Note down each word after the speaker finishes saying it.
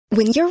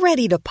When you're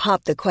ready to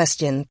pop the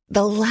question,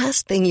 the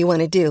last thing you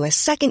want to do is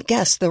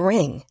second-guess the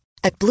ring.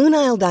 At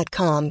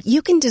BlueNile.com,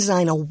 you can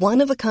design a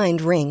one-of-a-kind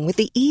ring with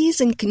the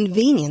ease and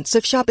convenience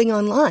of shopping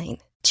online.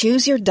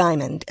 Choose your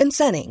diamond and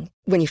setting.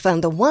 When you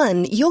find the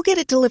one, you'll get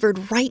it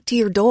delivered right to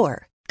your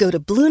door. Go to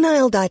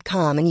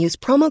BlueNile.com and use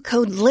promo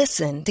code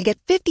LISTEN to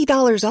get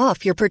 $50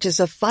 off your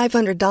purchase of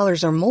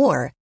 $500 or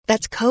more.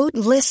 That's code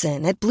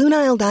LISTEN at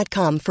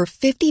BlueNile.com for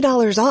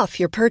 $50 off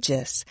your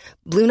purchase.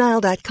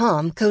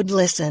 BlueNile.com, code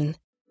LISTEN.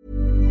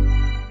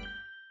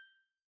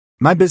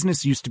 My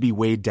business used to be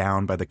weighed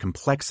down by the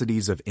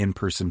complexities of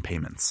in-person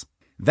payments.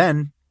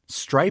 Then,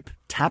 Stripe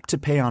Tap to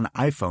Pay on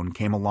iPhone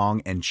came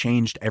along and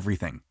changed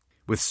everything.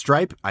 With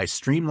Stripe, I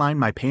streamlined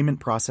my payment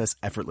process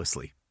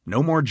effortlessly.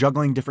 No more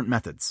juggling different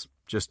methods.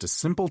 Just a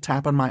simple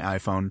tap on my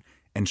iPhone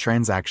and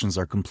transactions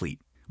are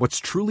complete. What's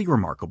truly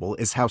remarkable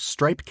is how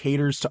Stripe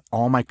caters to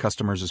all my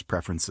customers'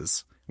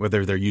 preferences.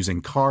 Whether they're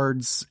using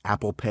cards,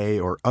 Apple Pay,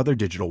 or other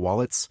digital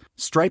wallets,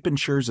 Stripe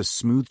ensures a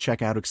smooth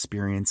checkout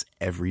experience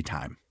every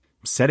time.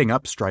 Setting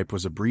up Stripe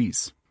was a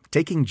breeze,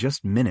 taking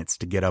just minutes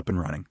to get up and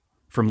running.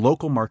 From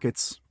local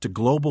markets to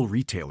global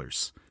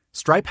retailers,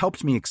 Stripe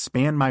helped me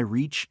expand my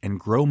reach and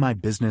grow my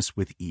business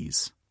with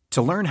ease.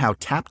 To learn how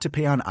Tap to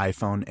Pay on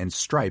iPhone and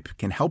Stripe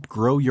can help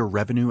grow your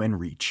revenue and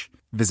reach,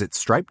 visit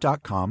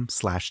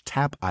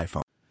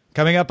stripe.com/tapiphone.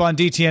 Coming up on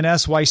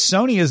DTNS, why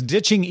Sony is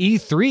ditching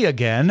E3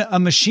 again, a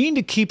machine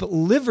to keep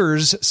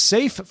livers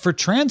safe for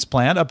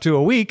transplant up to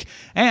a week,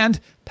 and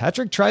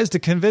Patrick tries to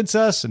convince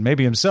us, and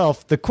maybe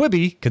himself, the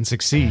Quibi can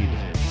succeed.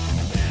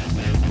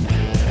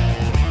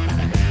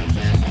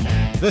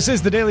 This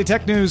is the Daily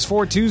Tech News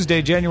for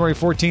Tuesday, January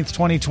 14th,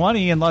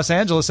 2020. In Los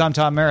Angeles, I'm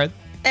Tom Merritt.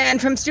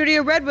 And from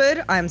Studio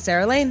Redwood, I'm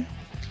Sarah Lane.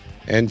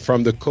 And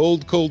from the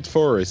cold, cold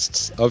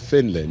forests of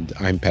Finland,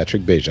 I'm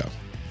Patrick Beja.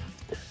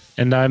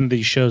 And I'm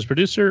the show's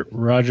producer,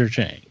 Roger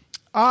Chang.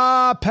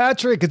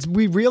 Patrick,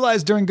 we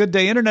realized during Good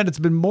Day Internet it's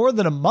been more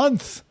than a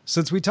month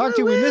since we talked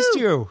to you. We missed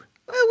you.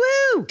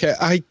 Woo-woo! Okay,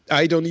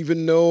 I don't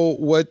even know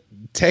what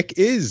tech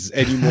is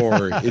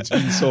anymore. It's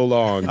been so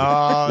long.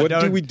 What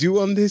do we do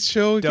on this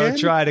show again? Don't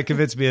try to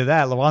convince me of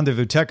that. Le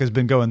Rendezvous Tech has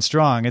been going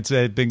strong. It's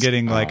been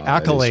getting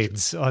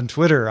accolades on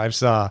Twitter, I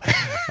saw.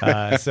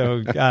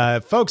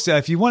 Folks,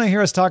 if you want to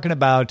hear us talking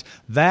about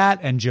that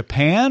and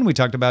Japan, we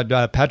talked about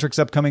Patrick's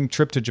upcoming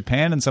trip to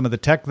Japan and some of the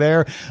tech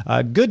there.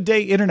 Good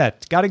Day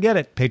Internet. Got to get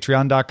it.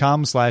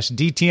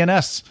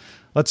 Patreon.com/DTNS.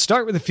 Let's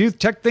start with a few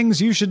tech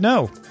things you should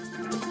know.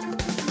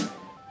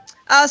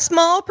 A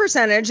small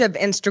percentage of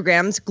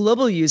Instagram's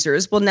global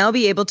users will now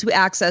be able to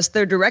access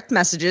their direct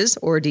messages,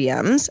 or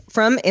DMs,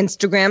 from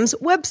Instagram's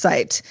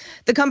website.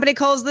 The company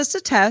calls this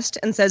a test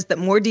and says that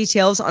more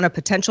details on a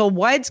potential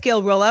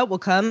wide-scale rollout will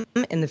come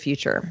in the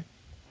future.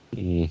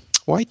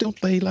 Why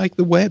don't they like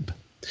the web?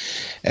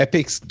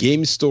 Epic's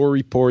Game Store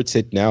reports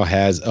it now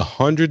has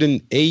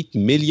 108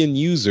 million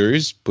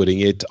users, putting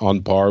it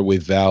on par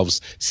with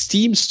Valve's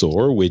Steam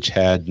Store, which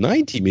had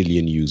 90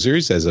 million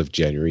users as of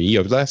January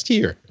of last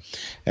year.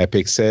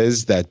 Epic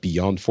says that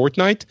beyond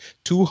Fortnite,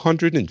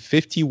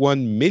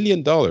 $251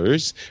 million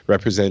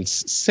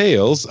represents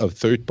sales of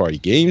third-party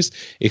games,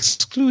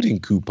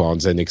 excluding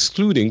coupons and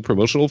excluding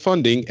promotional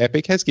funding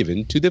Epic has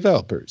given to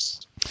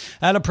developers.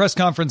 At a press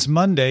conference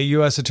Monday,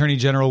 U.S. Attorney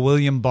General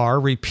William Barr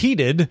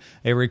repeated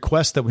a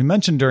request that we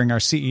mentioned during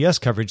our CES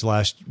coverage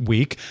last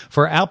week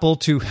for Apple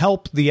to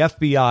help the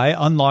FBI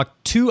unlock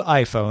 2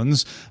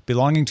 iPhones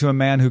belonging to a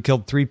man who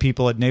killed 3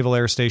 people at Naval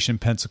Air Station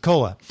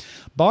Pensacola.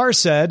 Barr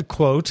said,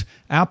 quote,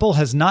 "Apple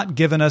has not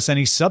given us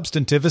any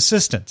substantive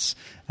assistance."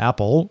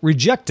 Apple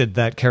rejected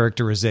that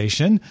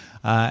characterization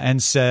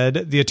and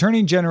said the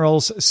Attorney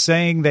General's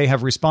saying they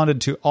have responded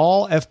to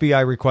all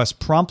FBI requests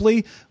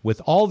promptly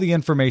with all the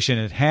information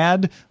it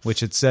had,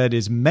 which it said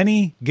is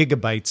many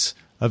gigabytes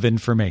of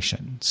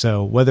information.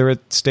 So whether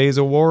it stays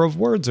a war of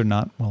words or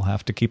not, we'll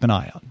have to keep an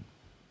eye on.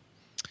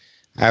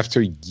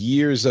 After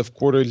years of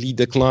quarterly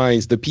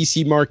declines, the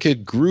PC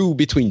market grew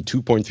between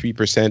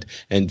 2.3%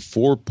 and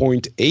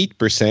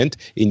 4.8%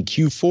 in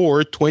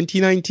Q4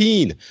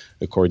 2019.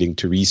 According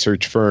to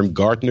research firms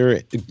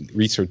Gartner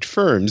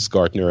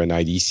and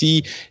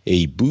IDC,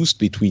 a boost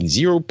between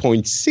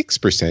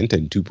 0.6%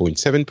 and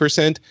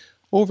 2.7%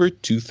 over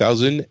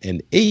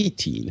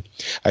 2018.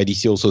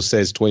 IDC also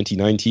says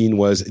 2019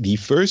 was the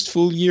first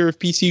full year of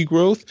PC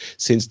growth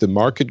since the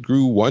market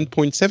grew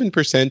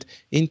 1.7%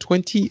 in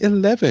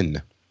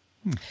 2011.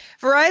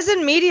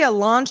 Verizon Media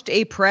launched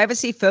a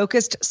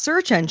privacy-focused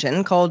search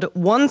engine called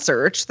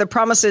OneSearch that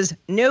promises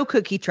no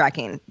cookie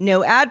tracking,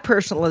 no ad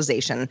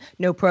personalization,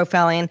 no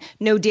profiling,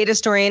 no data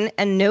storing,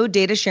 and no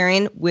data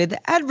sharing with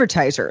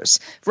advertisers.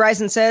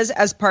 Verizon says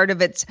as part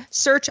of its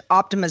search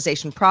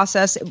optimization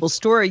process, it will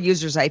store a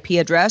user's IP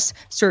address,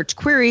 search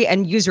query,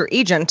 and user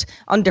agent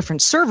on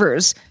different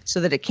servers so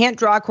that it can't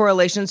draw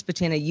correlations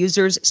between a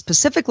user's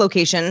specific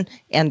location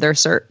and their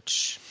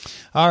search.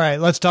 All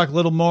right, let's talk a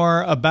little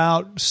more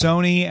about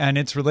Sony and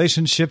its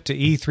relationship to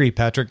E3,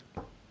 Patrick.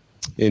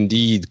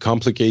 Indeed,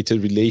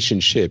 complicated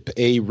relationship.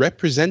 A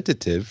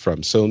representative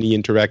from Sony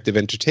Interactive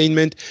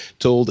Entertainment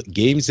told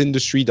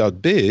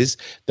GamesIndustry.biz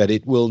that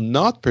it will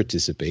not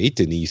participate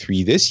in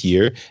E3 this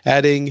year,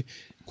 adding,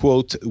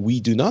 quote, "We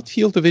do not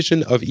feel the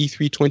vision of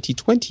E3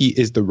 2020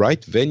 is the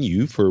right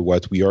venue for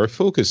what we are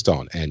focused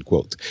on," end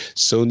quote.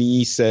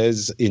 Sony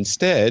says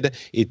instead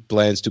it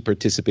plans to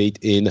participate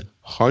in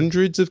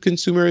hundreds of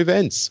consumer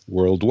events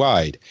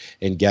worldwide.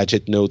 And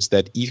Gadget notes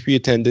that E3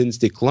 attendance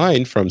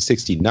declined from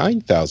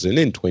 69,000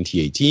 in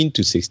 2018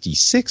 to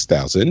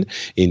 66,000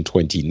 in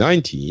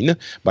 2019.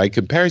 By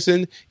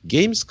comparison,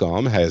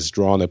 Gamescom has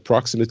drawn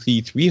approximately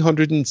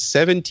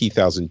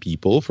 370,000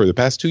 people for the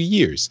past 2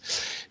 years.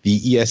 The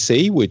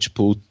ESA, which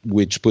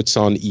puts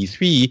on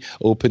E3,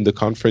 opened the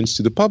conference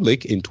to the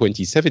public in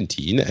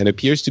 2017 and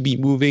appears to be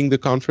moving the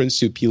conference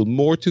to appeal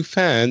more to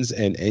fans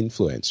and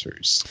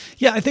influencers.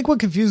 Yeah, I think what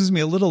confuses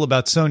me a little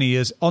about Sony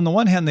is, on the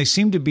one hand, they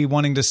seem to be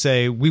wanting to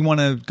say, we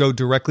want to go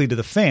directly to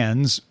the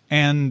fans,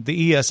 and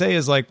the ESA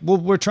is like, well,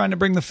 we're trying to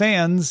bring the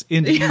fans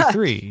into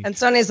E3. And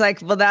Sony's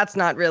like, well, that's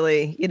not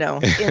really,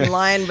 in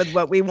line with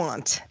what we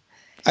want.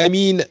 I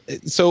mean,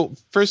 so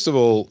first of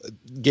all,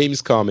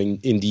 Gamescom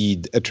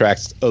indeed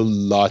attracts a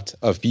lot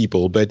of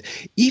people, but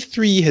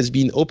E3 has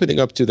been opening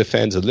up to the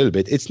fans a little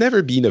bit. It's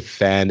never been a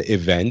fan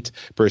event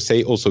per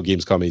se. Also,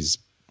 Gamescom is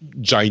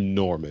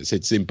ginormous.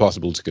 It's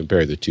impossible to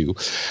compare the two.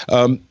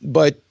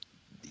 But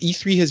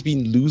E3 has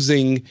been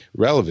losing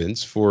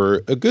relevance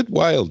for a good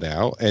while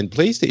now, and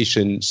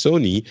PlayStation,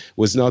 Sony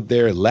was not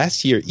there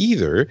last year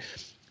either.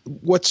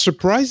 What's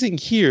surprising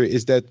here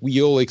is that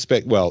we all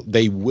expect, well,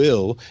 they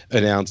will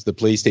announce the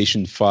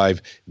PlayStation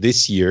 5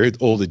 this year,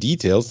 all the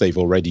details. They've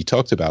already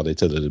talked about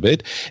it a little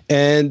bit.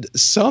 And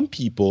some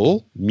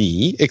people,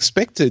 me,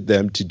 expected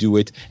them to do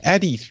it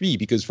at E3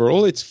 because for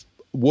all its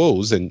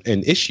woes and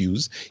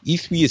issues,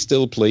 E3 is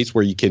still a place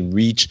where you can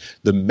reach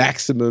the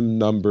maximum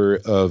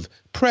number of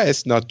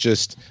press, not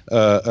just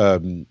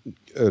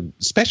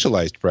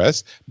specialized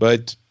press,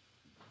 but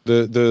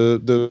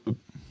the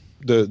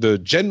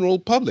general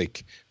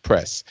public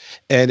press.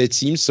 And it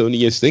seems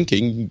Sony is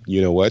thinking,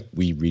 you know what,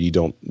 we really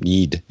don't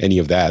need any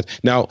of that.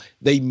 Now,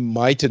 they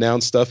might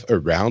announce stuff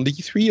around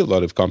E3. A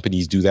lot of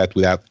companies do that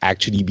without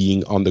actually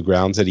being on the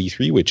grounds at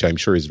E3, which I'm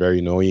sure is very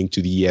annoying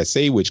to the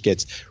ESA, which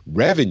gets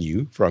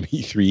revenue from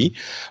E3.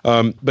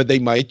 But they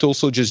might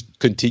also just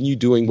continue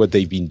doing what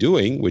they've been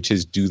doing, which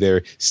is do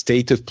their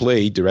state of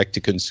play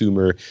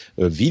direct-to-consumer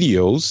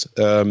videos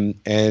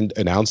and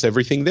announce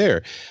everything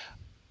there.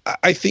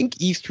 I think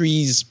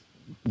E3's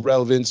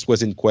relevance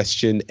was in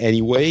question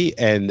anyway,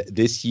 and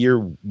this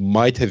year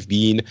might have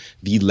been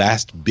the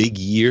last big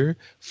year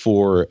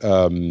for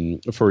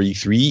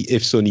E3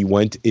 if Sony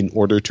went in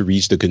order to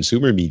reach the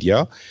consumer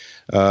media.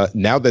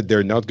 Now that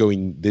they're not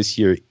going this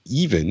year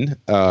even,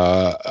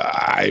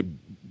 the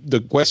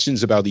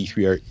questions about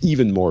E3 are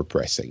even more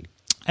pressing.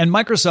 And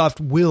Microsoft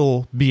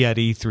will be at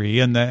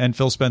E3, and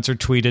Phil Spencer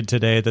tweeted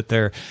today that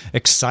they're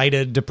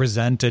excited to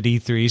present at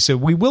E3. So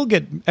we will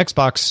get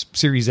Xbox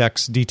Series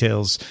X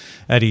details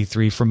at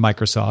E3 from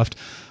Microsoft.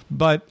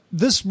 But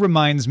this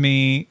reminds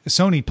me,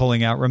 Sony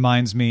pulling out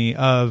reminds me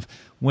of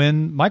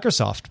when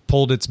Microsoft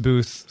pulled its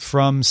booth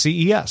from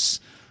CES.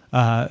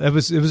 It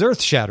was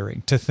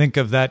earth-shattering to think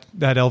of that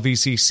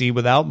LVCC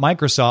without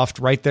Microsoft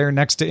right there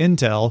next to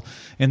Intel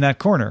in that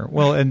corner.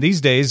 Well, and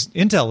these days,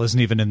 Intel isn't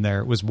even in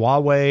there. It was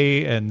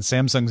Huawei and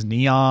Samsung's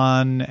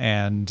Neon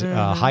and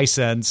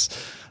Hisense.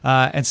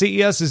 And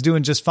CES is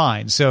doing just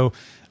fine. So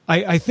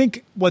I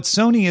think what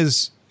Sony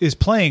is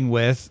playing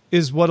with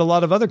is what a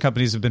lot of other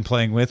companies have been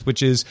playing with,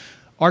 which is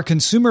our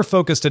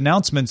consumer-focused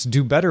announcements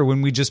do better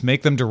when we just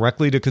make them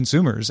directly to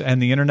consumers,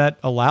 and the internet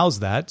allows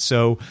that.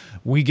 So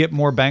we get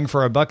more bang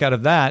for our buck out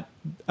of that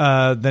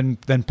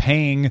than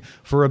paying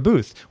for a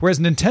booth. Whereas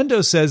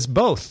Nintendo says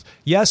both.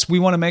 Yes, we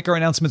want to make our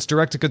announcements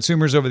direct to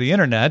consumers over the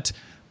internet,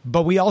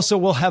 but we also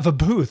will have a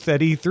booth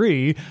at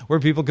E3 where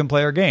people can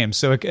play our games.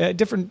 So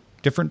different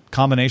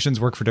combinations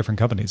work for different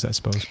companies, I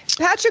suppose.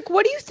 Patrick,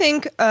 what do you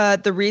think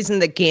the reason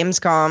that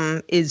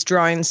Gamescom is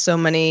drawing so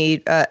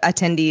many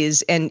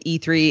attendees and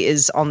E3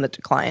 is on the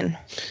decline?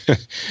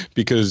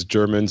 Because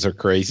Germans are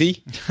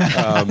crazy.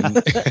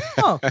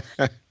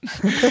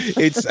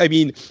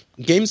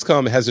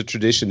 Gamescom has a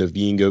tradition of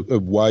being a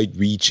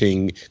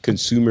wide-reaching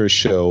consumer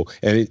show,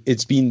 and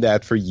it's been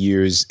that for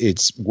years.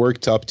 It's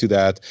worked up to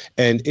that,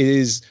 and it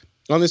is,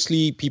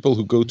 honestly, people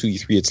who go to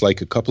E3, it's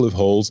like a couple of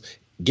holes.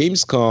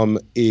 Gamescom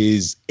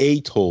is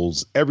 8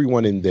 holes.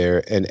 Everyone in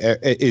there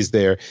is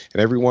there,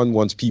 and everyone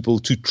wants people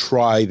to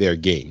try their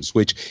games,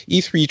 which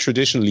E3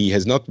 traditionally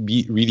has not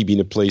really been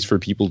a place for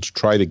people to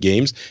try the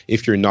games.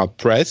 If you're not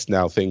pressed,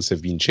 now things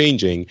have been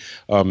changing,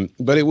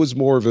 but it was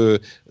more of a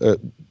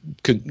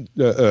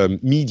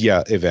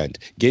media event.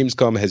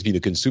 Gamescom has been a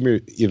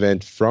consumer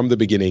event from the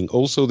beginning.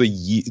 Also,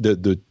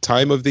 the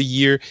time of the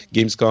year,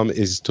 Gamescom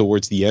is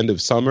towards the end of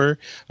summer,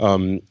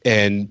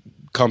 and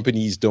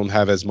companies don't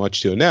have as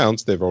much to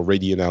announce. They've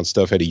already announced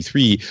stuff at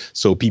E3,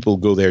 so people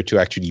go there to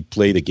actually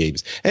play the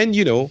games. And,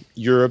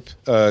 Europe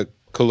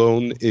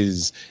Cologne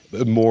is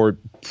more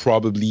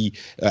probably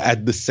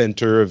at the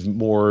center of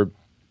more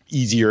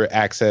easier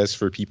access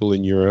for people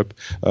in Europe,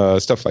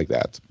 stuff like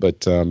that.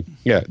 But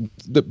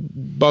the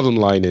bottom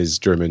line is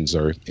Germans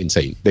are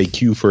insane. They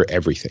queue for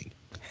everything.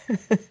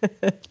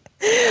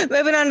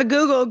 Moving on to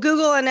Google.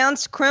 Google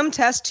announced Chrome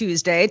Test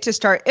Tuesday to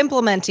start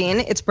implementing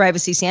its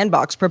privacy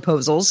sandbox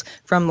proposals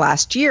from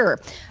last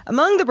year.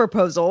 Among the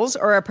proposals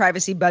are a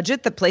privacy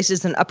budget that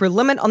places an upper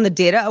limit on the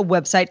data a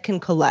website can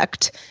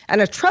collect,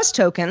 and a trust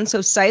token so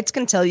sites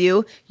can tell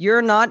you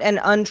you're not an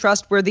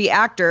untrustworthy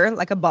actor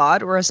like a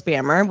bot or a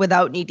spammer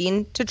without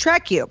needing to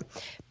track you.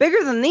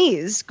 Bigger than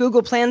these,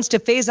 Google plans to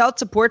phase out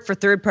support for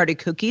third-party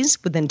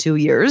cookies within 2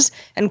 years,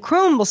 and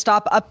Chrome will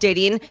stop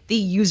updating the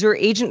user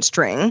agent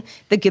string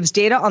that gives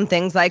data on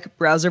things like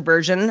browser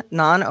version,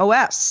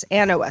 non-OS,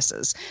 and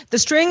OSs. The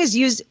string is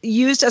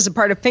used as a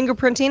part of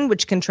fingerprinting,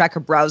 which can track a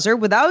browser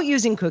without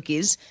using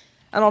cookies.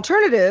 An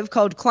alternative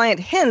called Client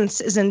Hints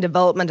is in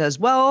development as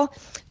well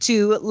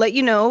to let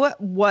you know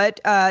what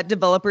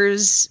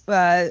developers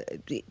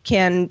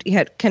can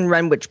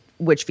run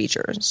which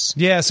features.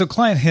 Yeah, so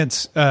Client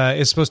Hints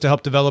is supposed to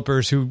help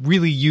developers who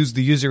really use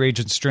the user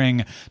agent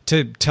string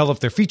to tell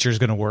if their feature is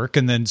going to work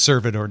and then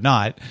serve it or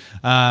not.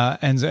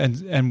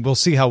 And we'll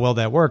see how well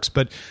that works.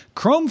 But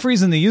Chrome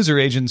freezing the user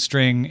agent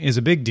string is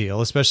a big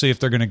deal, especially if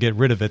they're going to get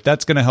rid of it.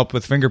 That's going to help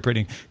with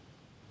fingerprinting.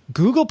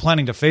 Google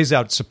planning to phase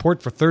out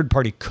support for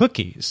third-party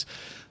cookies.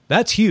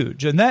 That's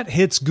huge, and that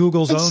hits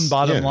Google's own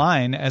bottom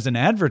line as an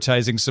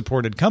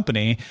advertising-supported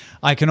company.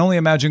 I can only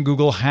imagine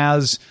Google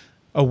has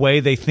a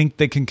way they think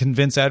they can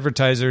convince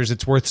advertisers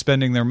it's worth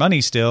spending their money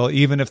still,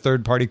 even if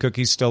third-party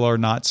cookies still are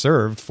not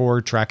served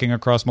for tracking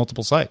across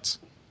multiple sites.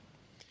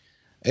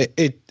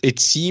 It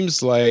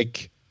seems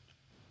like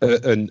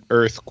an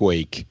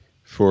earthquake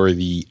for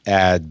the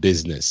ad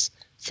business.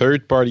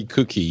 Third-party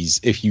cookies,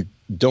 if you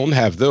don't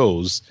have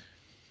those,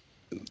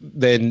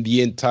 then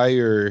the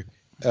entire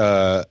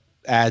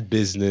ad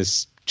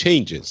business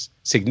changes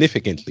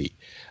significantly.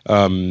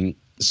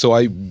 So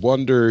I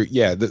wonder,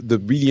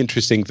 the really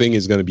interesting thing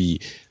is going to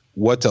be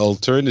what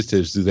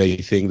alternatives do they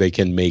think they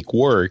can make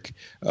work?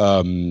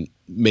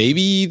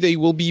 Maybe they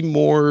will be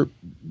more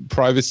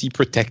privacy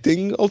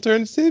protecting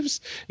alternatives.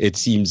 It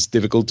seems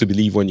difficult to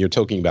believe when you're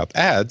talking about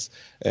ads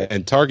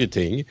and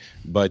targeting,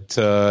 but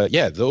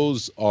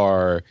those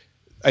are,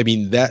 I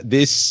mean, that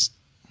this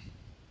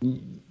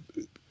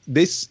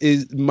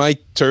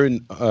might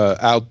turn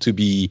out to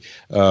be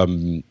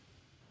one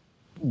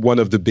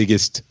of the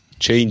biggest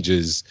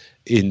changes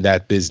in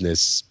that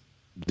business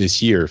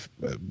this year,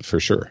 for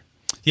sure.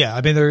 Yeah,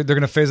 I mean, they're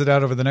going to phase it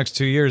out over the next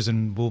 2 years,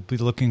 and we'll be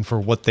looking for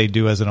what they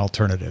do as an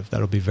alternative.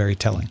 That'll be very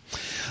telling.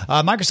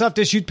 Microsoft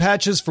issued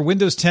patches for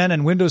Windows 10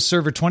 and Windows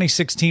Server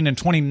 2016 and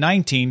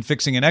 2019,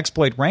 fixing an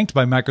exploit ranked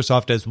by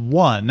Microsoft as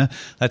 1.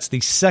 That's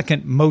the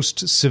second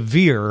most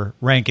severe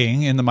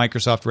ranking in the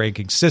Microsoft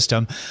ranking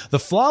system. The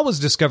flaw was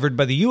discovered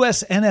by the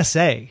U.S.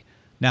 NSA.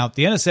 Now,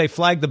 the NSA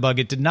flagged the bug.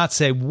 It did not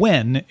say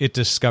when it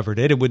discovered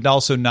it. It would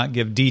also not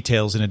give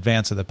details in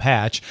advance of the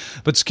patch.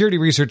 But security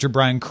researcher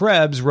Brian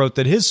Krebs wrote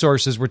that his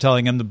sources were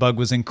telling him the bug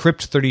was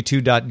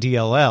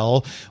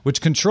encrypt32.dll,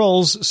 which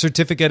controls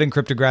certificate and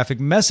cryptographic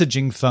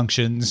messaging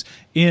functions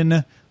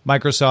in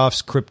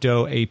Microsoft's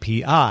Crypto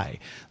API.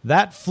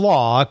 That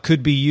flaw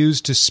could be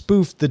used to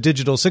spoof the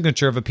digital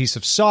signature of a piece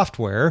of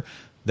software,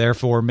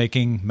 therefore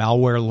making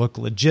malware look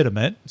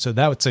legitimate. So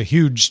that's a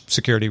huge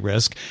security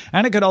risk.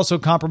 And it could also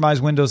compromise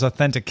Windows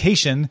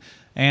authentication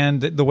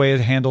and the way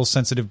it handles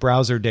sensitive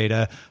browser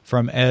data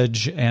from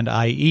Edge and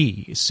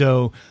IE.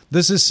 So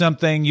this is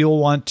something you'll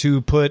want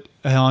to put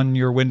on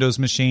your Windows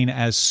machine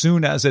as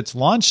soon as it's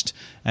launched,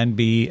 and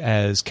be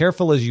as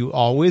careful as you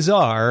always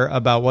are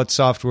about what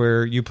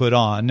software you put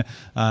on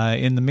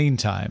in the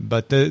meantime.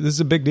 But this is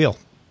a big deal.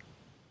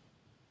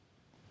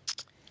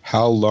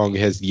 How long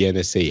has the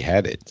NSA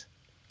had it?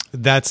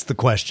 That's the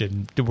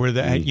question. Were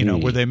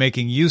they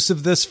making use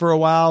of this for a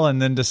while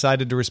and then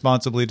decided to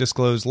responsibly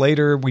disclose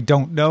later? We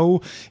don't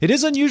know. It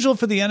is unusual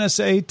for the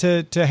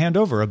NSA to hand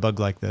over a bug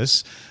like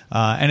this,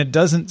 and it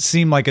doesn't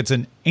seem like it's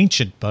an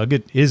ancient bug.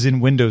 It is in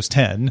Windows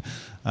 10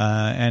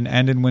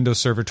 and in Windows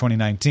Server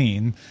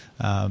 2019,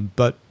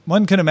 but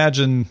one can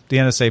imagine the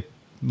NSA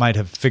might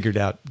have figured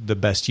out the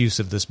best use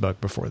of this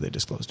bug before they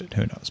disclosed it.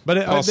 Who knows?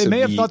 But they may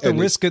have thought the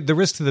risk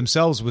to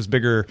themselves was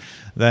bigger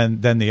than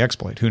the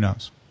exploit. Who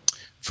knows?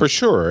 For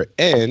sure.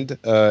 And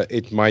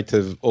it might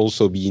have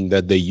also been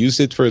that they used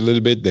it for a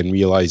little bit, then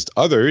realized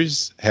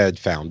others had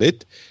found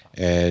it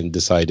and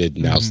decided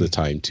now's the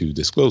time to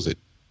disclose it.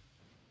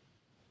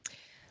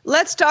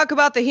 Let's talk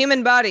about the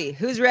human body.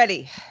 Who's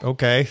ready?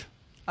 Okay.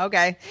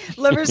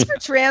 Livers for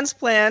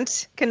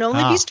transplant can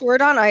only be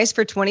stored on ice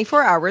for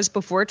 24 hours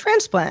before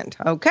transplant.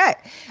 Okay.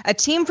 A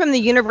team from the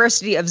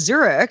University of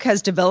Zurich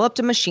has developed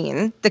a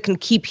machine that can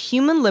keep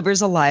human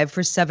livers alive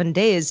for 7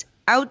 days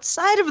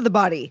outside of the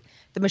body.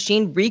 The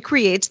machine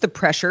recreates the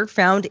pressure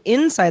found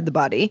inside the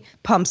body,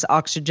 pumps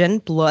oxygen,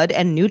 blood,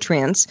 and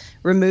nutrients,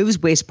 removes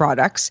waste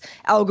products.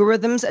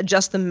 Algorithms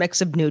adjust the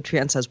mix of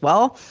nutrients as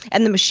well.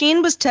 And the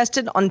machine was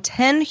tested on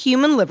 10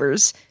 human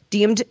livers,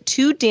 deemed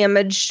too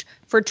damaged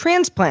for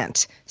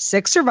transplant.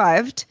 6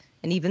 survived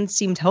and even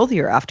seemed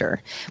healthier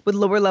after, with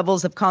lower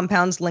levels of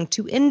compounds linked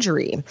to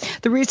injury.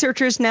 The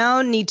researchers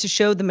now need to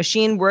show the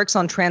machine works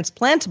on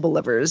transplantable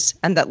livers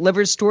and that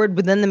livers stored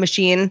within the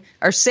machine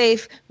are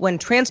safe when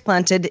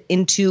transplanted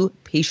into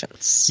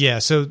patients. Yeah,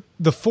 so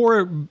the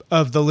 4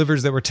 of the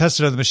livers that were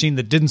tested on the machine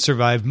that didn't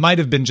survive might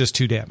have been just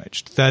too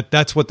damaged.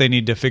 That's what they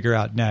need to figure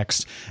out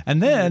next.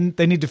 And then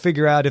they need to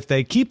figure out if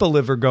they keep a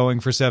liver going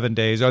for 7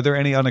 days, are there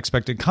any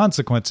unexpected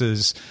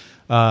consequences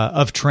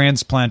of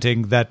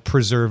transplanting that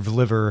preserved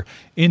liver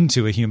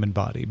into a human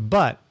body?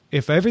 But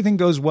if everything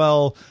goes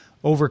well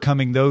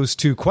overcoming those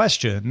 2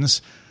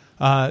 questions,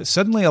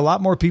 suddenly a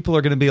lot more people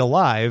are going to be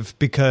alive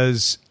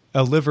because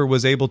a liver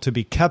was able to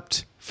be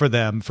kept for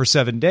them for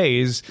 7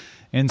 days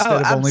instead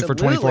of only for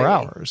 24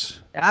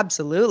 hours.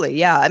 Absolutely.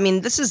 Yeah. I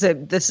mean, this is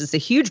a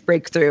huge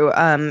breakthrough.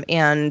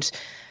 And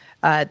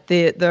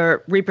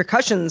the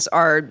repercussions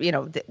are,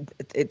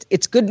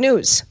 it's good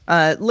news.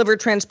 Liver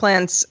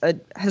transplants,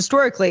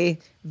 historically,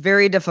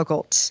 very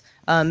difficult.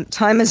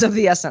 Time is of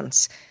the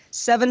essence.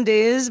 7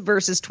 days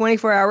versus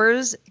 24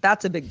 hours,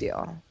 that's a big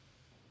deal.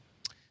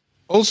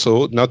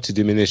 Also, not to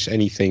diminish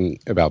anything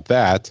about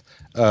that,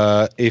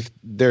 if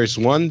there's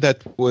one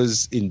that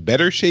was in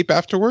better shape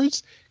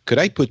afterwards, could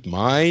I put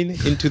mine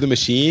into the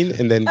machine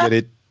and then get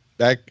it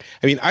back?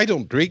 I mean, I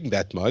don't drink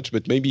that much,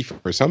 but maybe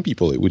for some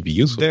people it would be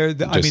useful.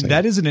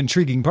 That is an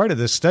intriguing part of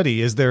this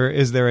study. Is there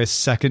a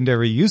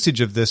secondary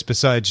usage of this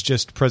besides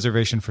just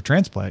preservation for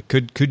transplant?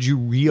 Could you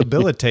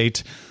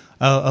rehabilitate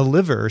a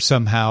liver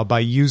somehow by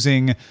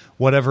using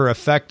whatever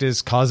effect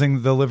is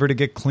causing the liver to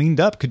get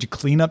cleaned up? Could you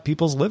clean up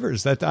people's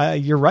livers?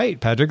 You're right,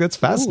 Patrick. That's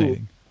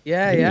fascinating. Ooh.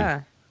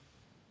 Yeah.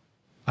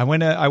 I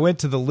went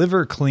to the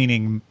liver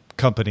cleaning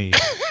company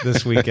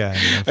this weekend.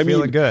 I'm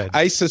feeling good.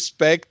 I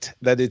suspect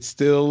that it's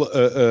still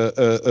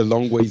a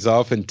long ways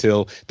off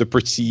until the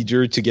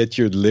procedure to get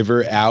your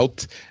liver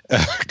out,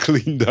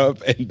 cleaned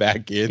up, and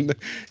back in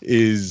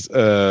is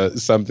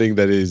something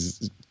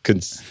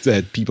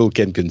that people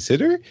can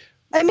consider.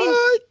 I mean,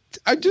 but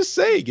I'm just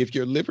saying, if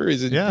your liver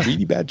is in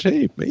really bad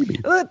shape, maybe.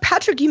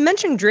 Patrick, you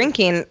mentioned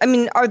drinking. I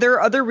mean, are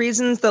there other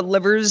reasons that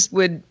livers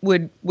would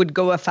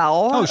go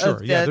afoul? Oh,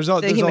 sure. There's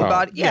all kinds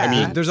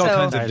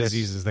of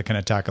diseases that can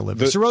attack a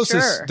liver.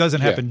 Cirrhosis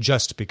doesn't happen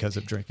just because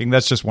of drinking.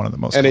 That's just one of the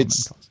most common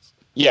causes.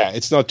 Yeah,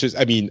 it's not just,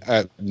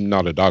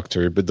 not a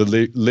doctor, but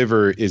the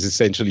liver is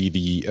essentially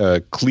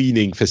the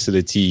cleaning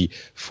facility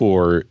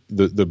for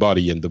the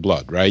body and the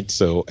blood, right?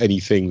 So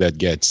anything that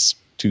gets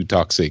too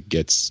toxic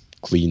gets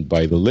cleaned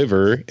by the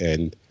liver,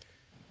 and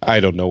I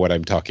don't know what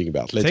I'm talking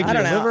about. Take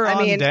your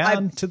liver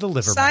down to the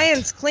liver.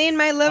 Science, clean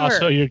my liver.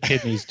 Also, your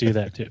kidneys do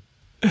that too.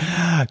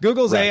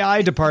 Google's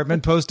AI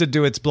department posted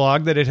to its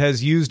blog that it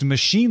has used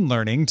machine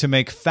learning to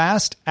make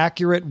fast,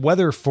 accurate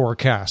weather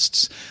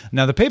forecasts.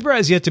 Now, the paper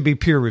has yet to be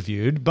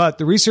peer-reviewed, but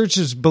the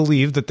researchers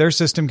believe that their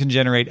system can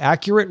generate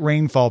accurate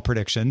rainfall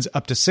predictions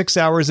up to 6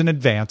 hours in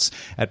advance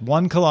at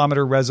 1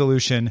 kilometer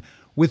resolution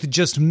with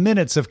just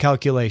minutes of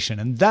calculation.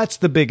 And that's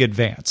the big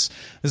advance.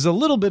 There's a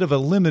little bit of a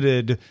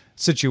limited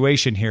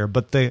situation here,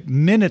 but the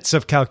minutes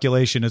of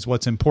calculation is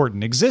what's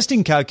important.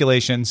 Existing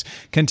calculations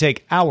can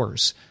take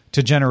hours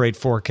to generate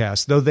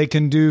forecasts, though they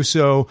can do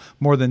so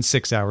more than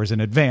 6 hours in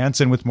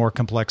advance and with more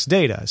complex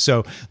data.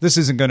 So this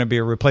isn't going to be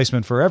a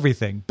replacement for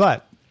everything.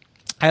 But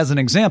as an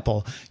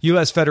example,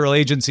 U.S. federal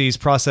agencies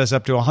process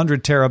up to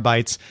 100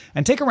 terabytes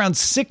and take around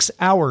 6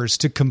 hours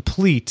to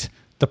complete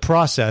the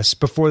process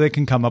before they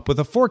can come up with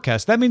a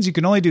forecast. That means you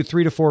can only do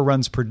 3 to 4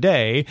 runs per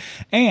day,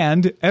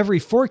 and every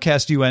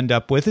forecast you end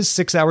up with is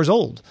 6 hours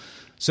old.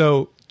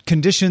 So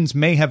conditions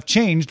may have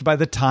changed by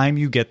the time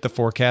you get the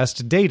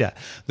forecast data.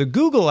 The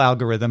Google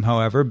algorithm,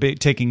 however,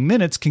 taking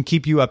minutes, can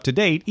keep you up to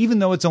date, even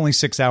though it's only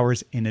 6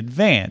 hours in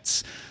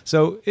advance.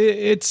 So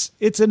it's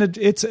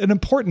an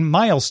important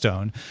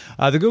milestone.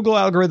 The Google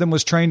algorithm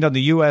was trained on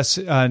the U.S.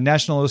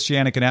 National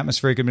Oceanic and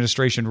Atmospheric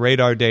Administration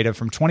radar data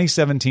from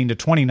 2017 to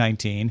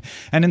 2019,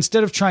 and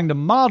instead of trying to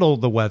model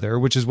the weather,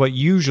 which is what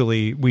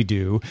usually we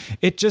do,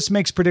 it just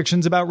makes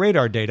predictions about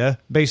radar data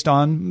based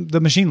on the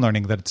machine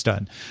learning that it's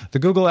done. The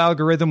Google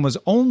algorithm was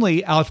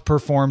only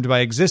outperformed by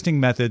existing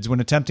methods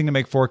when attempting to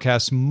make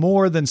forecasts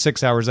more than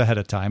 6 hours ahead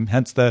of time,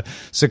 hence the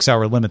 6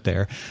 hour limit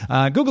there.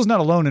 Google's not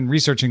alone in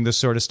researching this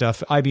sort of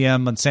stuff.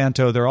 IBM,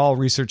 Monsanto, they're all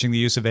researching the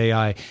use of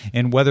AI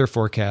in weather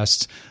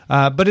forecasts.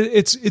 But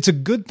it's a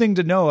good thing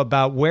to know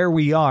about where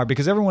we are,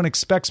 because everyone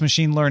expects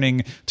machine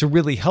learning to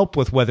really help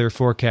with weather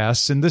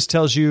forecasts, and this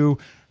tells you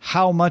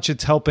how much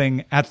it's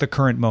helping at the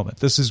current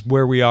moment. This is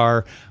where we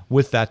are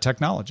with that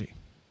technology.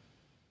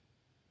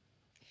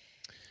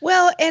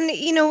 Well, and,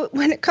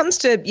 when it comes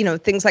to,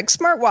 things like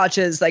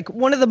smartwatches, like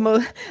one of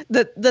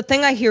the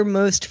thing I hear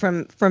most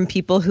from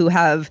people who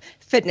have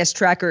fitness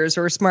trackers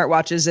or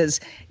smartwatches is,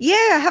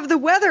 I have the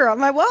weather on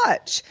my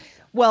watch.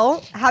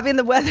 Well, having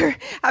the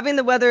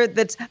weather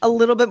that's a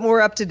little bit more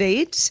up to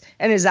date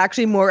and is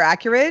actually more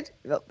accurate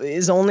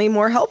is only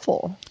more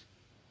helpful.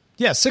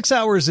 Yeah, 6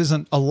 hours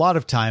isn't a lot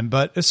of time,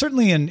 but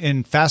certainly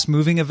in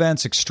fast-moving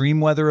events, extreme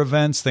weather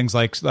events, things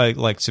like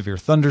severe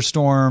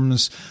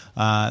thunderstorms,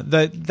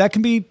 that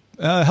can be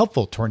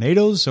helpful.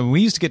 Tornadoes. So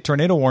we used to get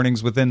tornado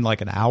warnings within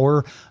like an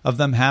hour of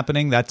them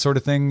happening. That sort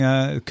of thing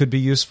could be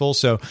useful.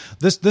 So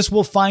this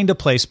will find a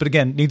place, but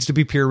again, needs to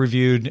be peer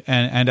reviewed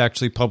and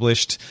actually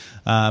published.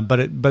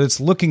 But it's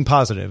looking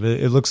positive.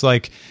 It looks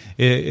like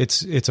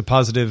it's a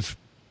positive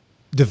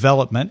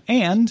development.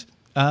 And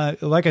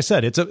like I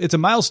said, it's a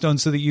milestone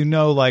so that you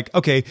know, like,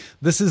 okay,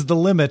 this is the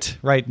limit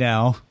right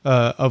now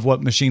of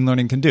what machine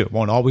learning can do. It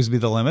won't always be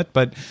the limit,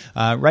 but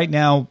right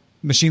now,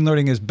 machine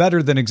learning is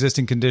better than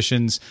existing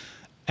conditions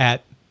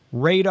at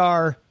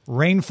radar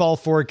rainfall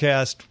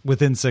forecast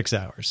within 6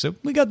 hours. So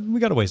we got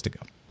a ways to go.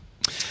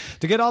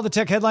 To get all the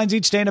tech headlines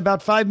each day in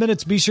about 5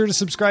 minutes, be sure to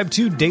subscribe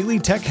to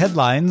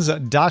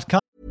dailytechheadlines.com.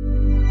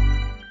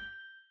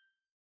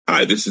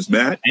 Hi, this is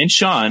Matt and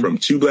Sean from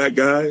Two Black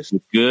Guys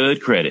with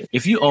Good Credit.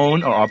 If you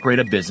own or operate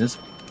a business,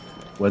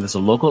 whether it's a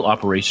local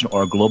operation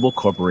or a global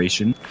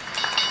corporation,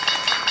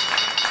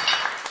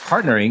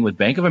 partnering with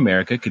Bank of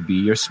America could be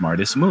your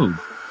smartest move.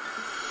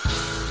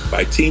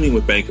 By teaming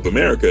with Bank of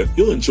America,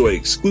 you'll enjoy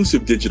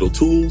exclusive digital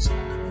tools,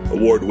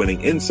 award-winning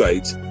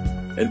insights,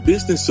 and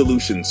business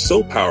solutions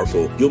so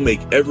powerful you'll make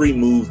every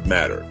move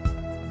matter.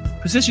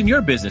 Position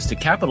your business to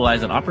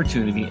capitalize on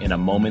opportunity in a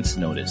moment's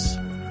notice.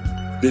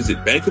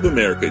 Visit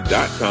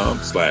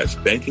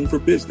bankofamerica.com/banking for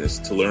business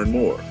to learn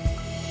more.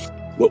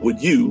 What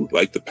would you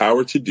like the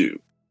power to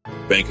do?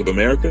 Bank of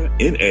America,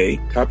 N.A.,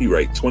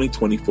 copyright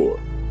 2024.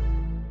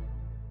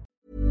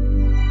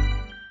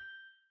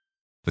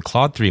 The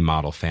Claude 3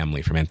 model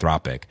family from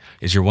Anthropic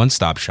is your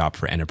one-stop shop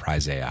for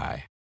enterprise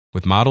AI.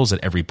 With models at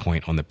every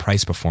point on the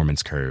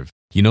price-performance curve,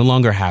 you no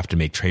longer have to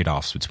make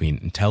trade-offs between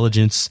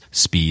intelligence,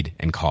 speed,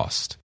 and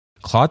cost.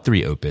 Claude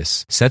 3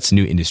 Opus sets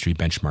new industry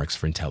benchmarks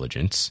for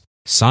intelligence.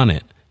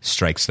 Sonnet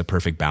strikes the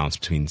perfect balance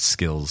between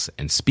skills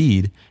and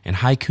speed. And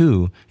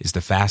Haiku is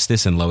the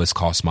fastest and lowest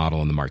cost model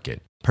in the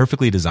market,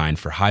 perfectly designed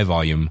for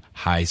high-volume,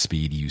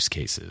 high-speed use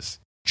cases.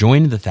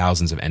 Join the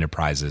thousands of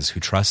enterprises who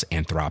trust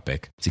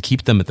Anthropic to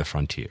keep them at the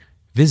frontier.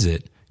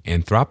 Visit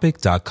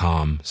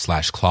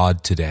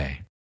anthropic.com/Claude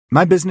today.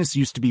 My business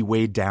used to be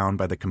weighed down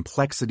by the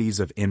complexities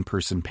of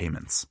in-person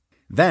payments.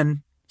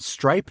 Then,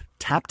 Stripe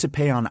Tap to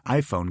Pay on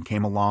iPhone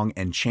came along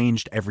and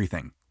changed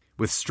everything.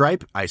 With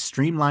Stripe, I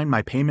streamlined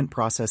my payment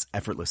process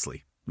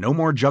effortlessly. No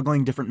more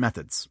juggling different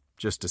methods.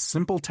 Just a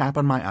simple tap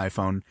on my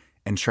iPhone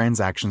and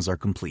transactions are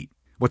complete.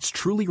 What's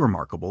truly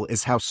remarkable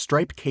is how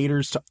Stripe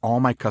caters to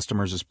all my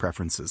customers'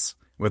 preferences.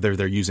 Whether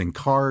they're using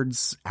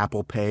cards,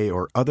 Apple Pay,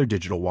 or other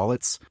digital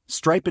wallets,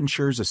 Stripe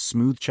ensures a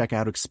smooth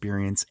checkout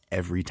experience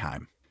every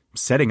time.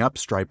 Setting up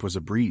Stripe was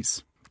a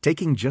breeze,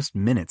 taking just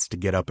minutes to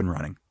get up and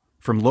running.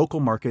 From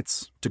local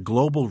markets to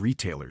global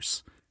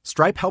retailers,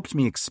 Stripe helped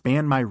me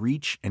expand my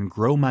reach and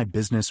grow my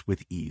business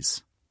with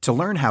ease. To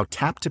learn how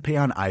Tap to Pay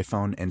on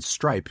iPhone and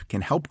Stripe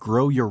can help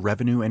grow your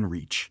revenue and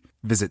reach,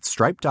 visit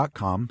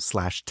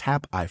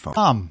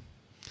stripe.com/tapiphone.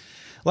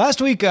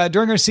 Last week,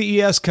 during our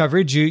CES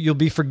coverage, you'll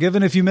be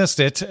forgiven if you missed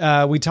it.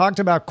 We talked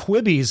about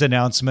Quibi's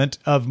announcement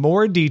of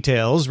more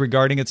details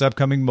regarding its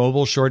upcoming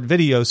mobile short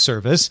video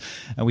service.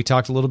 And we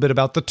talked a little bit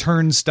about the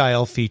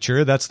Turnstile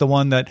feature. That's the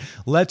one that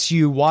lets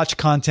you watch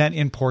content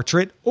in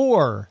portrait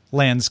or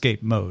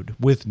landscape mode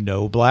with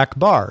no black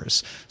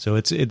bars. So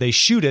they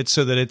shoot it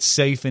so that it's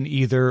safe in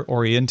either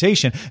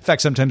orientation. In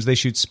fact, sometimes they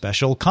shoot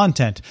special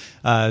content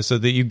so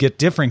that you get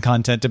different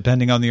content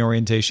depending on the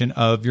orientation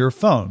of your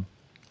phone.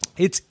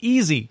 It's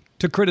easy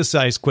to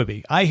criticize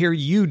Quibi. I hear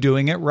you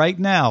doing it right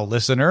now,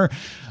 listener.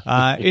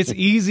 It's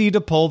easy to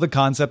pull the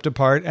concept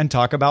apart and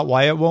talk about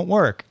why it won't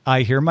work.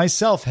 I hear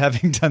myself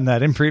having done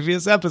that in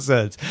previous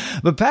episodes.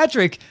 But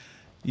Patrick,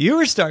 you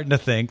were starting to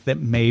think that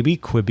maybe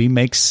Quibi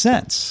makes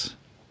sense.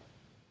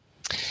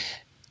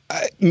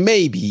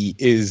 Maybe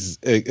is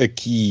a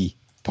key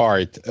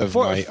part of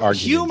my argument.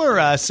 Humor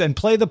us and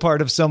play the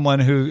part of someone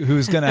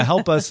who's going to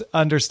help us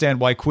understand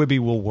why Quibi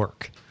will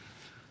work.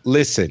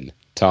 Listen,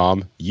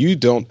 Tom, you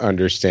don't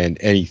understand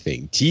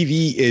anything.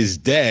 TV is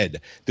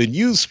dead. The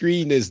new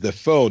screen is the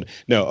phone.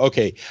 No,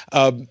 okay.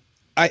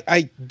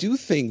 I do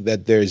think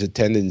that there's a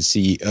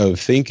tendency of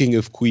thinking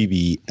of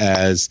Quibi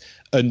as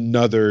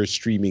another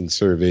streaming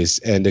service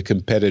and a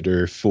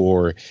competitor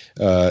for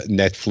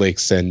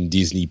Netflix and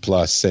Disney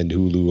Plus and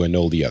Hulu and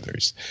all the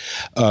others.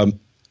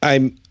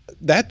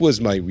 That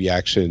was my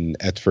reaction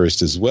at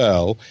first as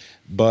well,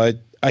 but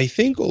I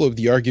think all of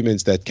the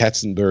arguments that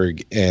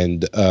Katzenberg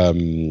and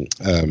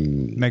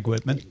Meg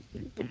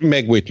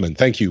Whitman,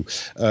 thank you,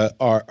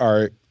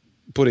 are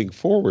putting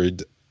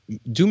forward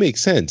do make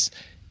sense.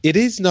 It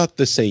is not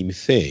the same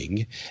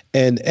thing,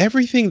 and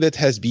everything that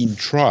has been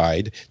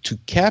tried to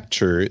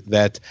capture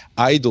that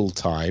idle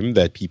time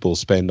that people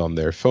spend on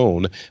their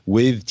phone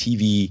with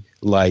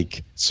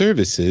TV-like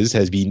services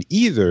has been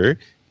either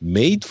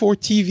made for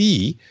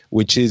TV,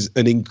 which is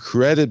an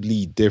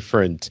incredibly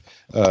different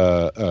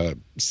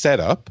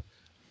setup,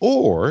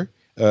 or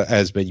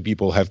as many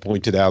people have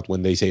pointed out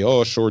when they say,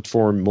 oh,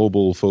 short-form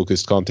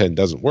mobile-focused content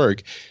doesn't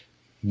work,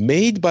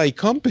 made by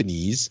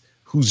companies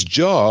whose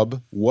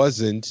job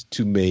wasn't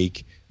to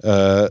make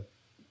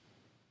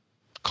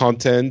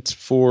content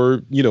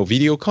for,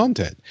 video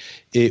content.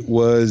 It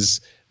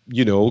was,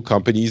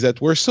 companies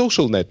that were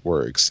social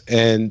networks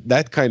and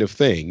that kind of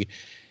thing.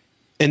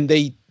 And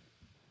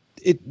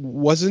it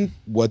wasn't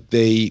what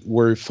they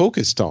were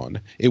focused on.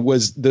 It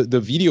was the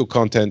video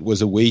content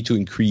was a way to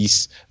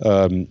increase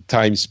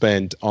time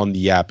spent on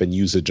the app and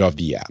usage of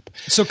the app.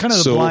 So kind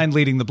of the blind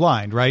leading the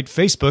blind, right?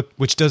 Facebook,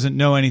 which doesn't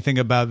know anything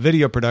about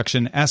video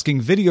production,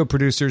 asking video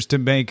producers to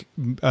make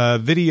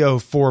video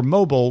for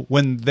mobile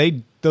when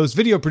those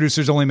video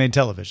producers only made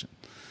television.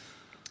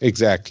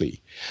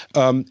 Exactly.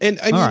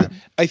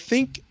 I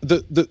think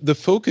the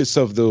focus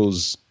of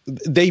those,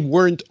 they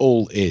weren't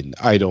all in,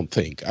 I don't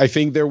think. I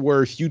think there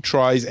were a few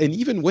tries. And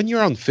even when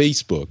you're on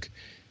Facebook,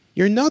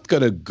 you're not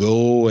going to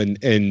go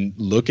and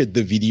look at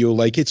the video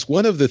like it's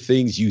one of the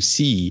things you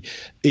see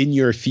in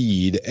your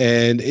feed.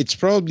 And it's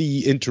probably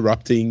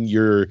interrupting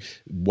your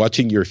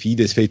watching your feed.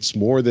 If it's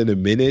more than a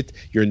minute,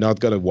 you're not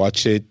going to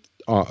watch it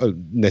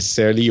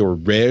necessarily or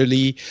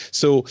rarely.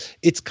 So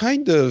it's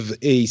kind of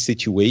a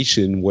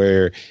situation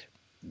where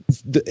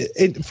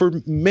for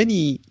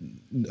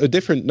a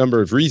different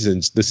number of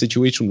reasons, the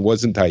situation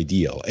wasn't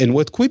ideal. And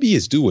what Quibi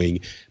is doing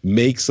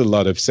makes a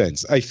lot of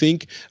sense. I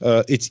think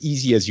it's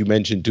easy, as you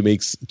mentioned,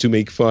 to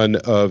make fun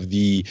of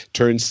the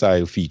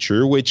turnstile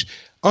feature, which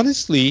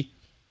honestly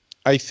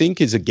I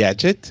think is a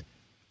gadget,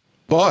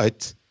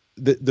 but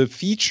the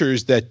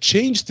features that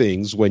change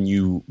things when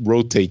you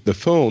rotate the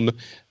phone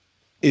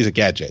is a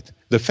gadget.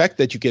 The fact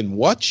that you can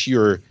watch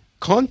your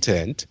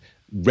content,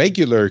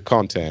 regular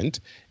content,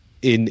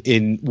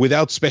 in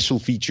without special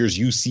features,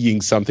 you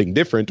seeing something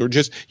different, or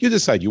just you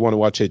decide you want to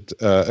watch it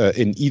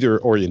in either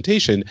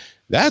orientation,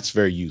 that's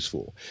very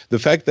useful. The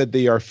fact that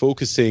they are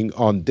focusing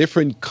on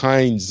different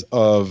kinds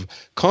of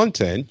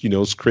content,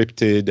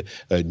 scripted,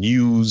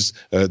 news,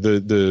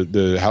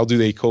 the how do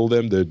they call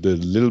them? The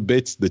little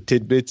bits, the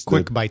tidbits,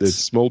 quick bites, the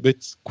small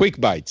bits, quick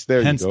bites.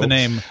 There Hence you go. The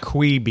name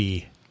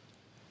Quibi.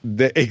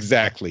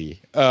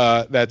 Exactly.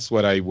 That's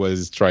what I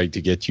was trying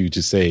to get you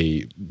to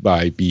say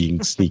by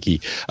being sneaky.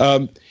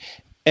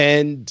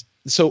 And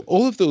so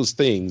all of those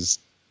things,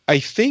 I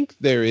think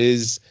there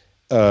is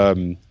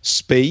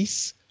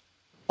space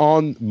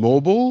on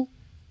mobile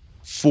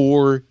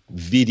for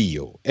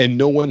video, and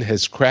no one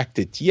has cracked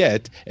it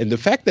yet. And the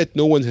fact that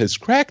no one has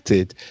cracked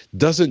it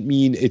doesn't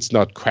mean it's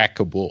not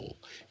crackable.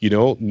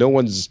 No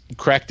one's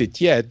cracked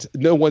it yet.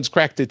 No one's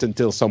cracked it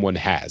until someone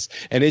has.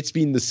 And it's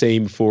been the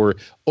same for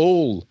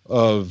all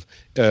of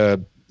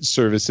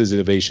services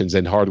innovations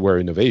and hardware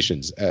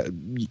innovations.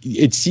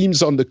 It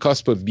seems on the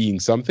cusp of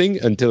being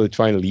something until it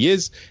finally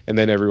is. And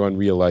then everyone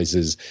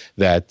realizes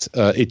that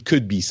it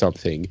could be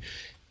something.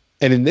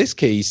 And in this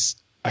case,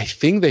 I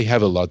think they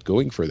have a lot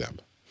going for them.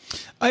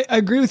 I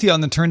agree with you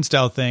on the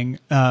turnstile thing.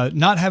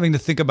 Not having to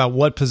think about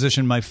what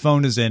position my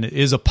phone is in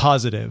is a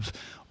positive.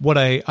 What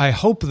I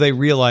hope they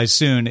realize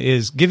soon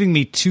is giving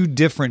me two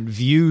different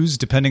views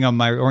depending on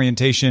my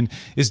orientation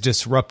is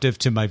disruptive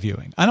to my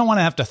viewing. I don't want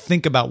to have to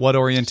think about what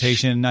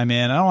orientation I'm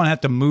in. I don't want to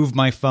have to move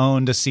my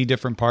phone to see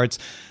different parts.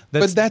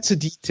 But that's a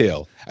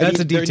detail. That's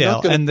a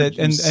detail,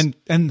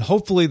 and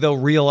hopefully they'll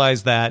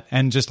realize that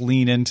and just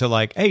lean into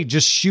like, hey,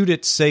 just shoot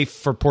it safe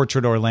for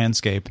portrait or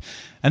landscape,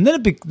 and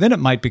then it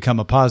might become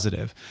a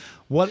positive.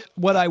 What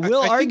I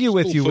will argue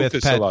with you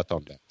with, Pat,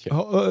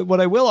 what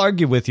I will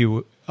argue with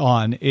you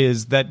on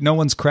is that no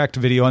one's cracked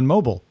video on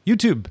mobile.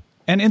 YouTube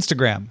and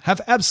Instagram have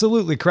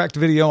absolutely cracked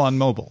video on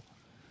mobile.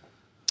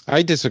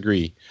 I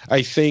disagree.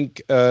 I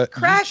think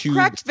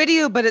cracked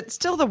video, but it's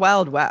still the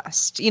Wild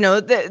West.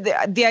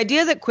 The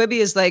idea that Quibi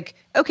is like,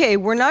 okay,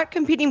 we're not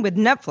competing with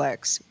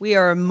Netflix. We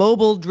are a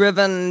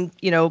mobile-driven,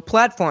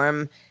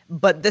 platform,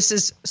 but this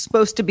is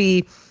supposed to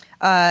be,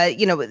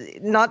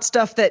 not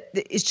stuff that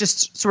is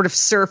just sort of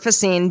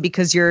surfacing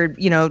because you're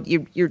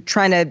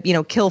trying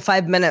to, kill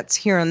 5 minutes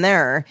here and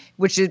there,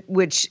 which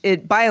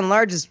by and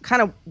large is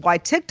kind of why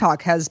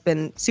TikTok has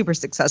been super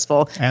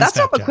successful. And that's Snapchat.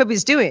 not what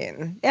Quibi's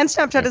doing, and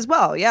Snapchat as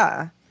well.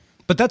 Yeah.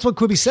 But that's what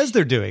Quibi says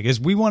they're doing,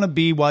 is we want to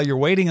be, while you're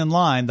waiting in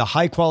line, the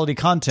high-quality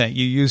content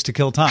you use to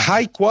kill time.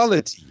 High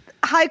quality.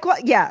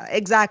 Yeah,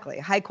 exactly.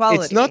 High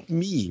quality. It's not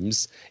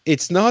memes.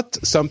 It's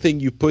not something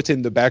you put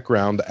in the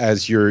background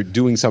as you're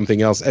doing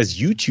something else, as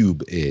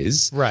YouTube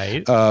is.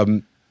 Right.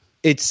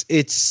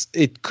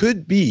 It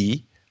could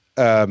be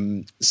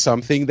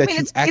something that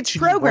you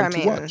actually want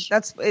to watch.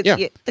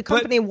 The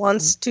company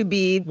wants to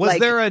be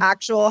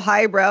actual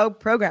highbrow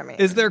programming.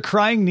 Is there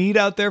crying need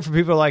out there for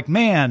people like,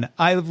 man,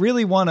 I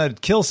really want to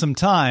kill some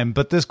time,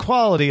 but this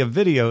quality of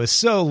video is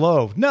so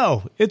low?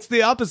 No, it's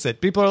the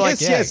opposite. People are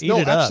eat it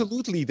up.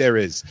 Absolutely there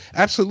is.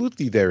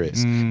 Absolutely there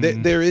is.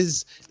 There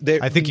is.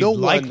 I think you'd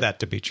like that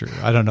to be true.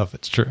 I don't know if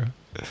it's true.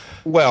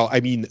 Well, I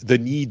mean, the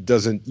need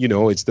doesn't,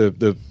 it's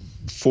the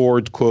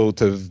Ford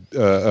quote of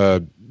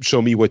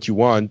 "Show me what you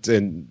want,"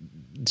 and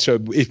so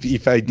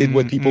if I did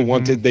what people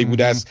wanted, they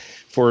would ask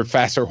for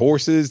faster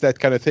horses, that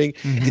kind of thing.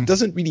 It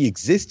doesn't really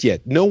exist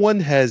yet. No one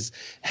has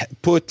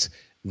put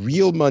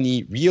real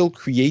money, real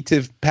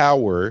creative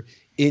power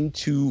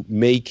into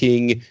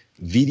making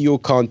video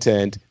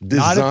content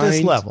designed. Not at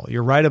this level.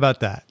 You're right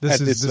about that.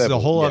 This is a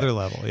whole other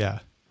level. Yeah.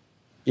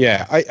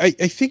 Yeah, I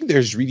think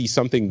there's really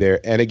something there.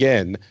 And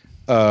again,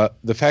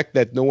 the fact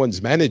that no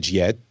one's managed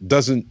yet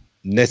doesn't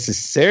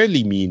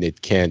necessarily mean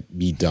it can't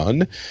be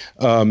done.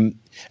 I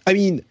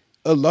mean,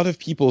 a lot of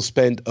people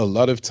spend a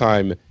lot of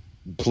time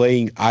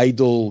playing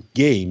idle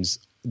games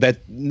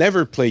that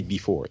never played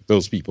before,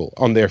 those people,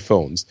 on their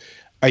phones.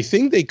 I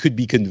think they could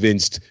be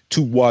convinced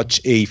to watch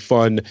a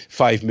fun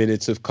 5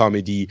 minutes of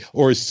comedy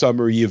or a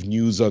summary of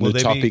news on a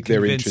topic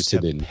they're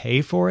interested in.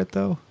 Pay for it,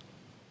 though?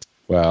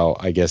 Well,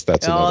 I guess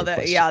that's another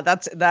question. Yeah,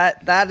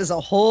 that is a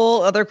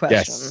whole other question.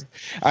 Yes.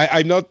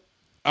 I'm not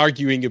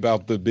arguing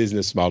about the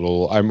business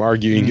model. I'm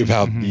arguing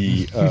about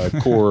the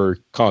core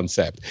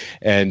concept.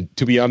 And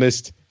to be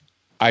honest,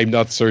 I'm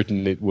not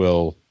certain it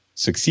will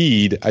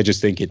succeed. I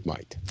just think it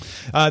might.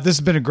 This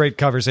has been a great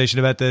conversation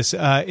about this.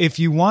 If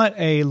you want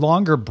a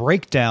longer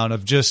breakdown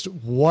of just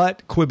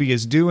what Quibi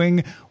is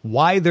doing,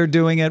 why they're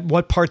doing it,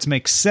 what parts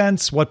make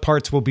sense, what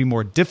parts will be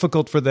more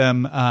difficult for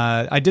them,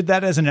 I did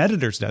that as an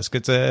editor's desk.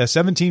 It's a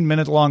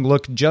 17-minute long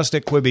look just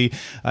at Quibi.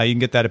 You can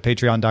get that at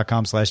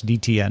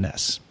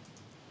patreon.com/DTNS.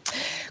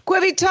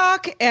 Quibi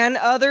Talk and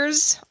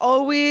others,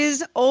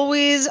 always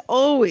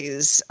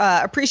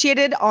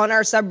appreciated on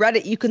our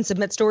subreddit. You can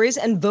submit stories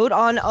and vote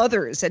on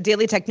others at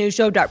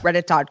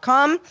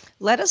dailytechnewsshow.reddit.com.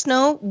 Let us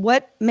know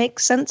what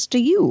makes sense to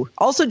you.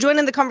 Also join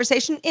in the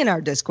conversation in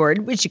our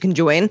Discord, which you can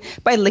join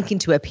by linking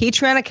to a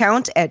Patreon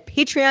account at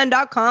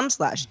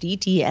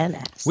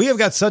patreon.com/DTNS. We have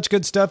got such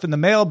good stuff in the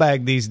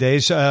mailbag these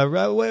days. We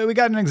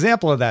got an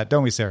example of that,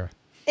 don't we, Sarah?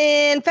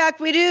 In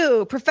fact, we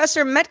do.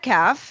 Professor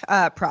Metcalf,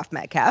 Prof.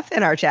 Metcalf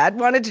in our chat,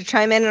 wanted to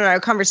chime in our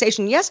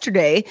conversation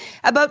yesterday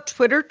about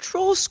Twitter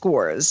troll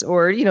scores,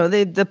 or,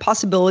 the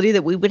possibility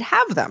that we would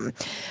have them.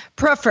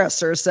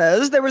 Professor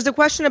says there was a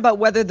question about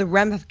whether the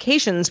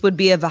ramifications would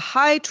be of a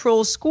high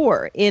troll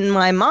score. In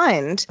my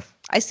mind,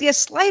 I see a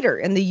slider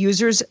in the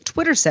user's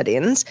Twitter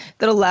settings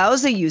that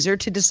allows the user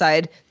to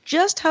decide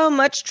just how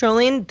much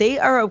trolling they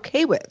are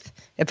okay with.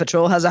 If a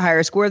troll has a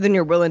higher score than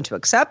you're willing to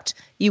accept,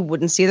 you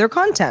wouldn't see their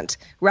content.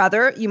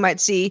 Rather, you might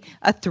see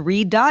a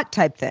 3-dot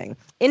type thing,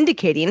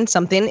 indicating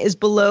something is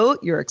below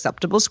your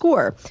acceptable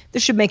score.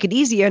 This should make it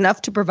easy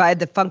enough to provide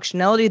the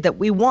functionality that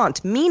we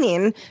want,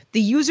 meaning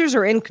the users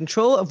are in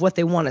control of what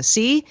they want to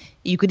see.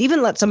 You could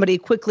even let somebody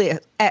quickly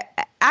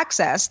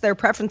access their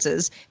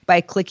preferences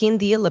by clicking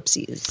the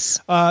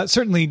ellipses.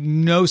 Certainly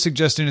no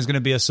suggestion is going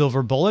to be a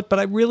silver bullet, but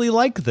I really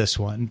like this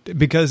one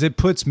because it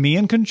puts me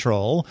in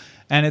control,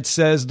 and it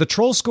says the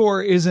troll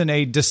score isn't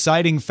a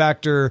deciding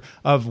factor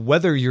of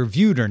whether you're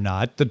viewed or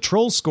not. The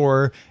troll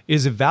score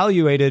is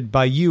evaluated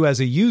by you as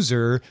a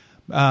user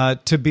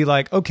to be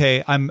like,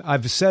 okay,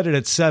 I've set it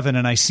at 7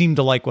 and I seem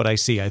to like what I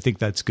see. I think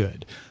that's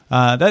good.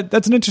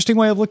 That's an interesting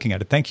way of looking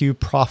at it. Thank you,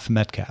 Prof.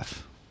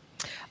 Metcalf.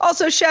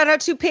 Also, shout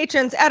out to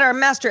patrons at our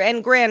Master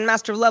and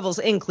Grandmaster levels,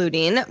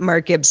 including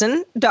Mark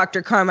Gibson,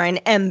 Dr. Carmine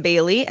M.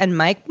 Bailey, and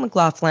Mike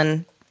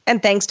McLaughlin.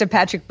 And thanks to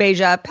Patrick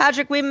Beja.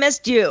 Patrick, we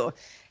missed you.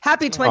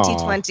 Happy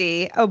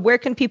 2020. Where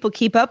can people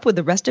keep up with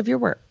the rest of your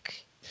work?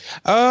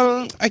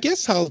 I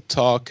guess I'll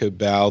talk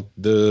about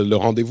the Le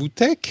Rendezvous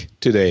Tech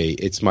today.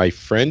 It's my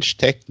French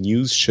tech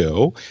news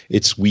show.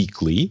 It's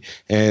weekly.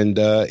 And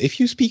if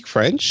you speak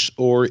French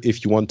or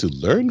if you want to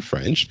learn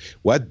French,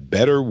 what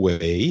better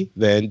way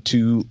than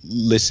to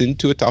listen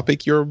to a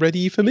topic you're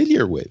already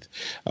familiar with?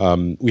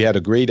 We had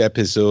a great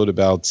episode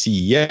about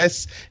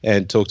CES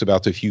and talked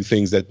about a few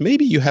things that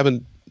maybe you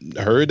haven't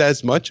heard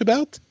as much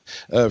about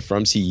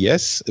from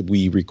CES.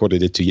 We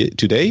recorded it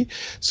today.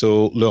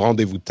 So Le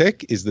Rendezvous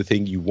Tech is the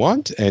thing you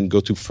want, and go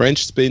to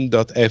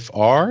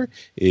frenchspin.fr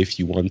if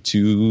you want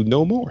to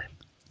know more.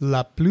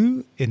 La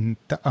plus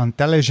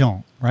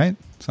intelligente, right?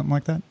 Something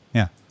like that?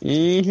 Yeah.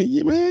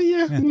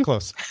 Yeah.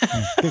 Close.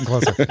 Getting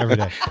closer every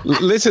day.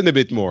 Listen a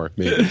bit more,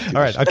 maybe.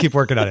 All right, I'll keep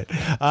working on it.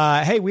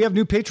 Hey, we have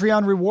new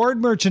Patreon reward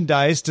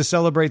merchandise to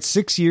celebrate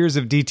 6 years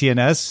of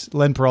DTNS.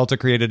 Len Peralta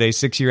created a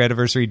 6-year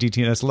anniversary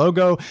DTNS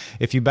logo.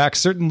 If you back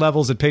certain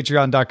levels at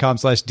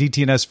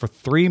patreon.com/DTNS for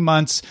 3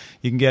 months,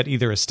 you can get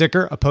either a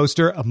sticker, a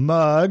poster, a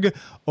mug,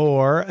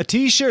 or a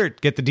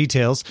t-shirt. Get the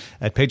details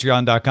at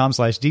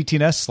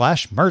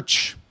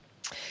patreon.com/DTNS/merch.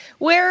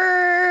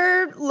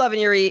 We're loving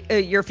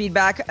your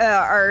feedback.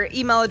 Our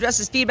email address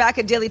is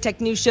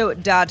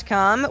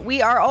feedback@dailytechnewsshow.com.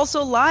 We are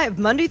also live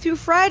Monday through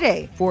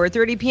Friday,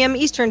 4:30 p.m.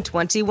 Eastern,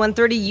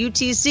 21:30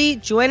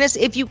 UTC. Join us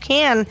if you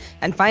can,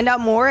 and find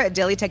out more at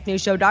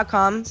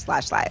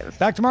dailytechnewsshow.com/live.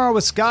 Back tomorrow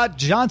with Scott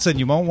Johnson.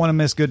 You won't want to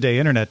miss Good Day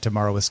Internet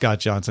tomorrow with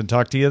Scott Johnson.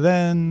 Talk to you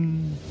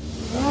then.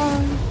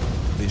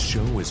 This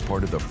show is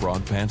part of the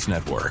Frog Pants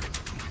Network.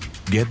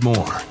 Get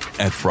more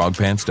at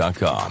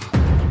frogpants.com.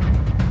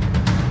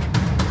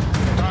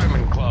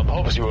 Diamond Club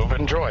hopes you have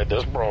enjoyed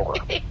this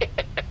program.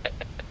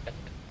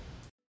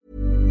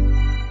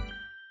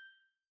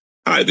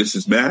 Hi, this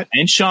is Matt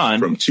and Sean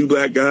from Two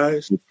Black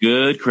Guys with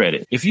Good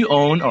Credit. If you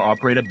own or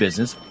operate a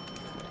business,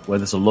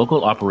 whether it's a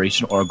local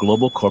operation or a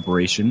global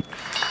corporation,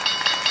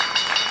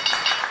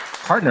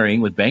 partnering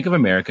with Bank of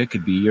America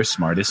could be your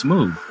smartest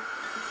move.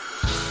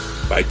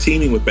 By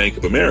teaming with Bank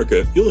of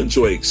America, you'll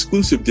enjoy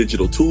exclusive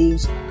digital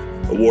tools,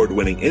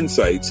 award-winning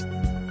insights,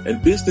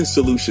 and business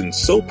solutions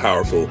so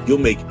powerful you'll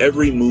make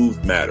every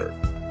move matter.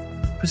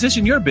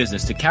 Position your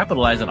business to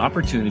capitalize on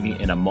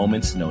opportunity in a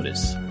moment's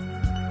notice.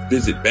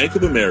 Visit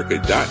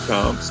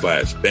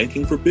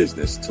bankofamerica.com/banking for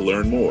business to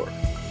learn more.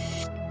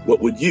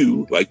 What would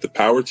you like the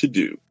power to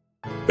do?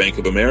 Bank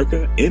of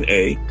America,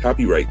 N.A.,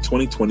 copyright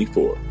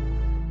 2024.